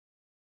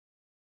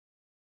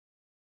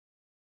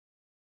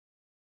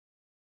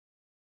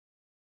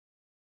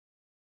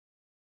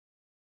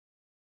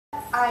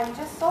I'm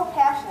just so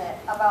passionate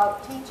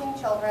about teaching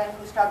children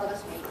who struggle to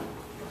speak.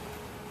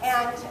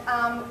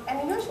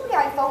 And usually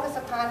I focus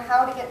upon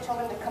how to get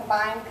children to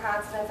combine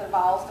consonants and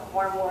vowels to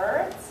form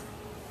words.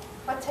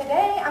 But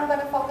today I'm going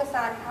to focus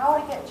on how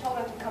to get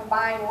children to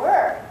combine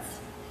words.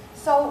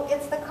 So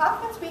it's the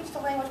Kaufman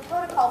speech-to-language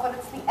protocol, but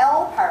it's the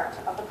L part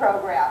of the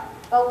program,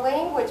 the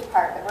language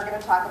part that we're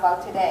going to talk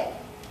about today.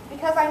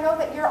 Because I know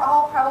that you're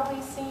all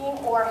probably seeing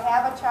or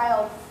have a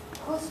child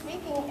who's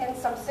speaking in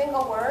some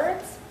single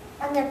words,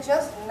 and they're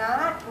just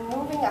not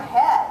moving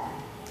ahead.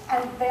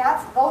 And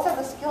those are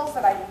the skills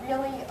that I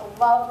really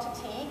love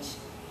to teach.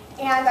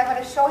 And I'm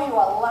going to show you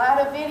a lot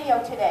of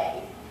video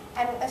today,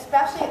 and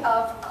especially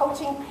of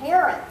coaching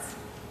parents,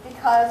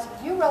 because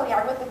you really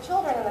are with the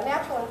children in the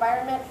natural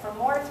environment for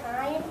more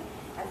time,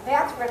 and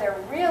that's where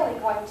they're really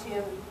going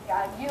to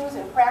use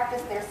and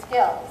practice their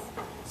skills.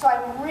 So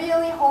I'm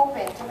really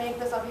hoping to make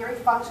this a very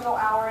functional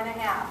hour and a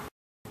half.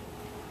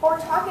 But we're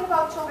talking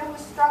about children who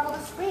struggle to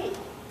speak,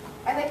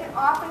 and they can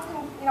often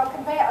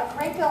convey a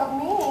great deal of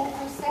meaning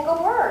through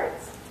single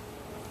words.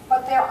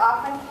 But they're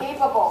often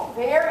capable,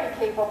 very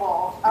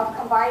capable, of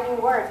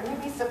combining words. And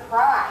you'd be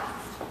surprised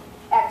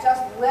at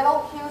just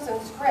little cues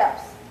and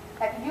scripts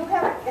that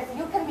if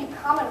you can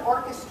become an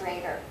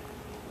orchestrator,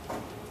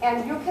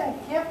 and you can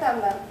give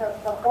them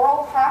the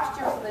oral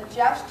postures and the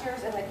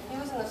gestures and the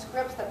cues and the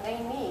scripts that they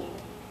need,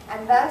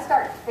 and then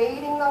start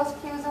fading those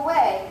cues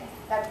away,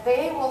 that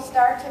they will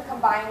start to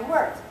combine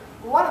words.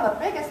 One of the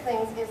biggest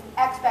things is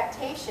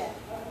expectation,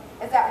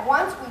 is that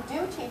once we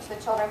do teach the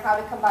children how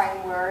to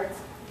combine words,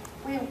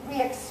 we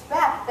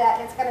expect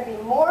that it's going to be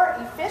more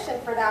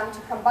efficient for them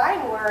to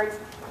combine words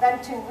than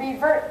to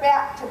revert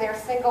back to their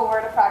single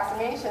word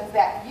approximations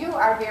that you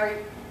are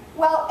very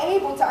well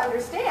able to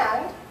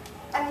understand.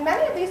 And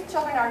many of these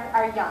children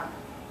are young.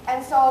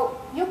 And so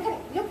you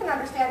can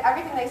understand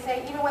everything they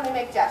say even when they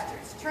make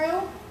gestures.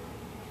 True?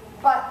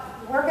 But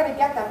we're going to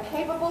get them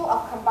capable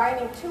of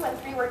combining 2- and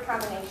 3-word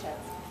combinations.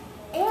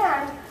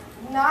 And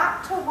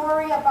not to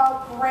worry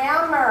about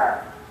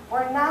grammar.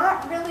 We're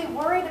not really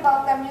worried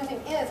about them using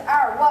is,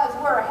 are, was,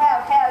 were,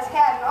 have, has,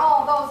 had, and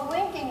all those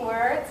linking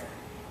words.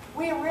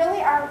 We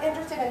really are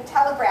interested in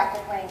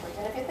telegraphic language.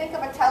 And if you think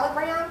of a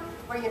telegram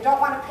where you don't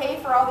want to pay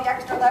for all the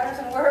extra letters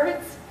and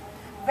words,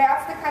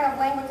 that's the kind of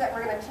language that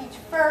we're going to teach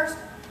first,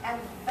 and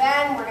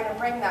then we're going to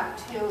bring them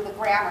to the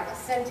grammar, the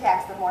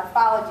syntax, the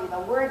morphology, the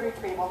word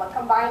retrieval, the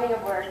combining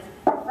of words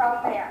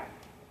from there.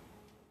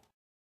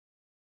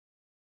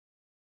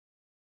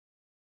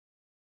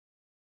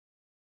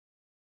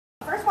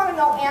 First, want to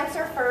know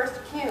answer first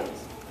cues.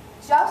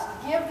 Just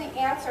give the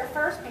answer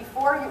first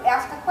before you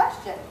ask a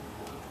question.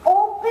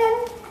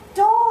 Open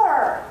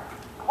door.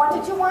 What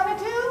did you want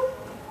to do?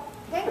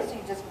 Okay, so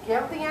you just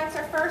give the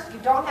answer first. You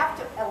don't have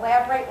to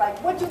elaborate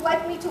like, would you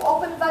like me to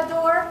open the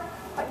door?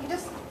 But you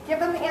just give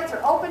them the answer,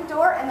 open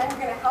door, and then you're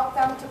going to help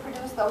them to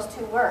produce those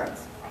 2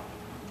 words.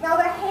 Now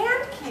the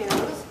hand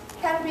cues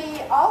can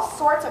be all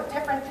sorts of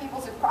different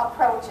people's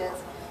approaches,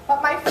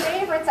 but my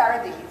favorites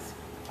are these.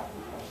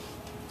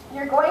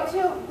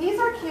 These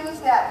are cues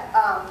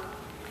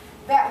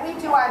that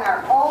we do on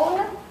our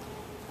own.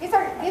 These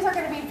are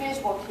going to be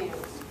visual cues.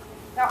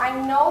 Now I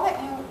know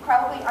that you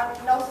probably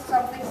know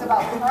some things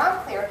about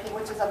prompt therapy,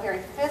 which is a very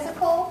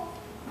physical,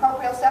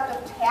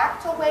 proprioceptive,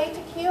 tactile way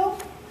to cue.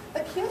 The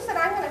cues that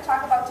I'm going to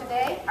talk about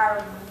today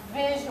are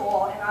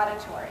visual and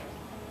auditory.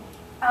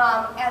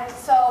 And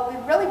so we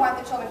really want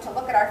the children to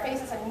look at our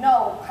faces and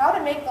know how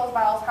to make those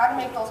vowels, how to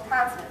make those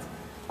consonants.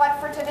 But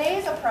for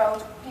today's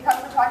approach,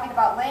 because we're talking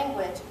about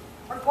language,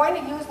 we're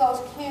going to use those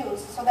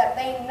cues so that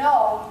they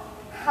know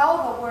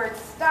how the word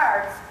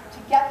starts to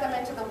get them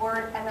into the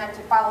word and then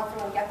to follow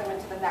through and get them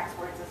into the next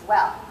words as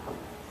well.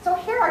 So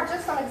here are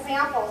just some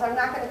examples. I'm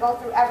not going to go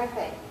through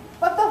everything.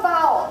 But the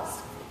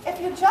vowels.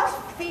 If you just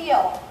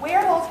feel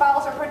where those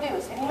vowels are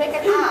produced and you make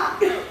an ah,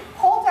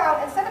 pull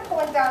down, instead of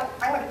pulling down,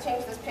 I'm going to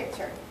change this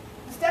picture.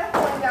 Instead of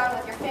pulling down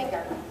with your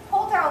finger,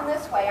 pull down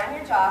this way on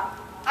your jaw,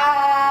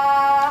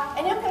 ah,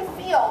 and you can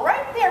feel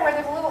right there where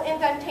there's a little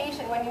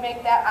indentation when you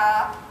make that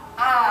ah,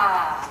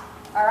 ah,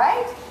 all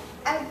right?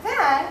 And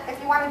then, if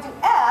you want to do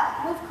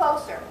move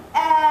closer,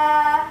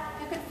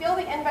 you can feel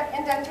the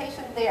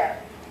indentation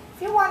there.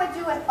 If you want to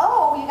do an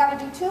O, you got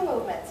to do 2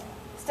 movements.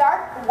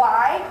 Start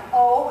wide,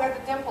 O, where the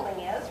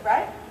dimpling is,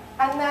 right?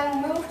 And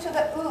then move to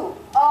the oo,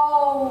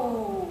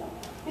 O.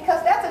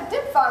 Because that's a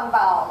diphthong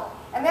vowel.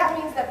 And that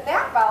means that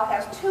that vowel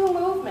has 2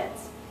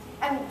 movements.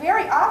 And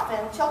very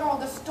often, children will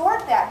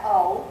distort that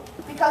O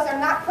because they're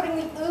not putting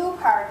the oo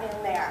part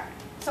in there.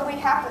 So we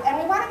have to, and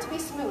we want it to be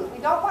smooth. We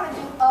don't want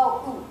to do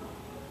O, oo.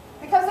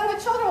 Because then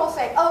the children will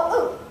say, oh,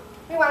 ooh.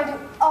 We want to do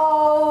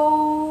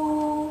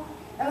oh.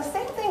 And the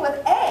same thing with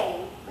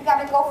A. We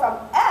got to go from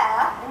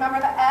remember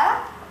the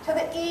to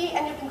the E,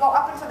 and you can go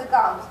up into the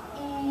gums.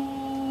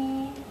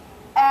 E,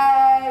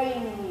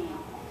 A.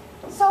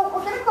 So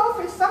we're going to go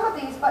through some of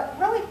these, but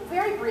really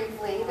very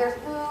briefly. There's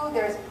ooh,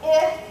 there's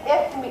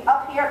it can be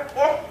up here,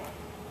 it.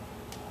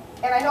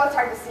 And I know it's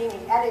hard to see me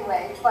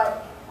anyway,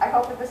 but I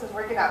hope that this is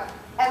working out.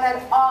 And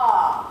then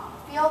ah.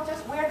 Feel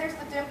just where there's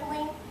the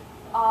dimpling.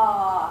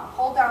 Ah.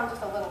 Hold down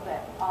just a little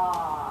bit.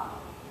 Ah.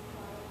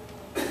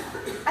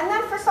 And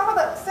then for some of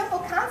the simple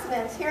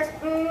consonants, here's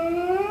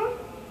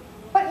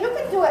but you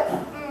can do it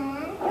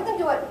you can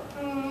do it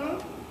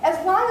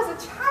as long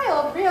as a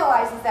child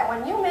realizes that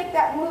when you make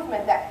that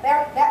movement that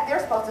they're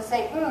supposed to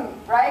say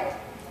right?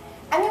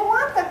 And you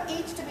want them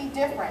each to be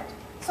different.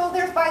 So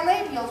there's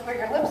bilabials where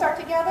your lips are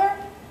together,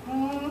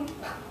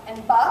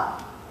 and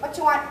ba, but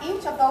you want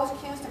each of those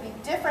cues to be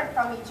different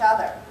from each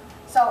other.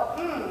 So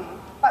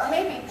but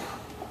maybe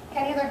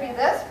can either be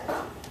this,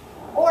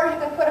 or you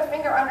can put a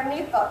finger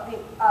underneath the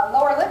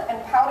lower lip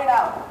and pout it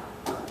out,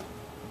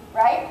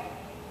 right?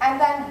 And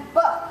then b.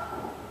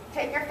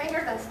 Take your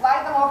fingers and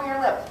slide them over your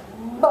lips.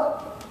 B.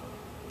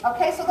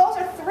 Okay, so those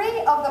are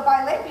 3 of the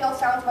bilabial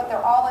sounds, but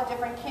they're all a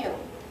different cue,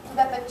 so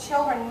that the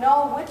children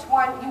know which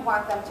one you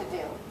want them to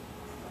do.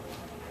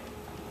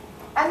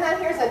 And then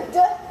here's a d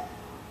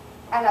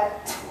and a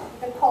t. You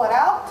can pull it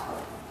out.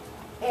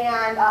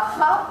 And a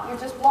h, you're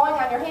just blowing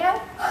on your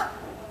hand.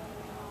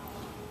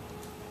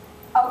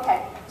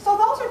 Okay, so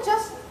those are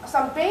just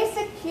some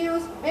basic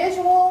cues,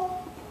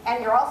 visual,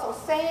 and you're also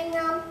saying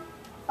them.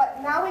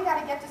 But now we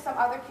got to get to some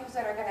other cues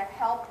that are going to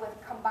help with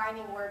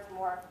combining words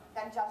more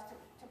than just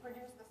to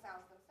produce the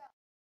sounds themselves.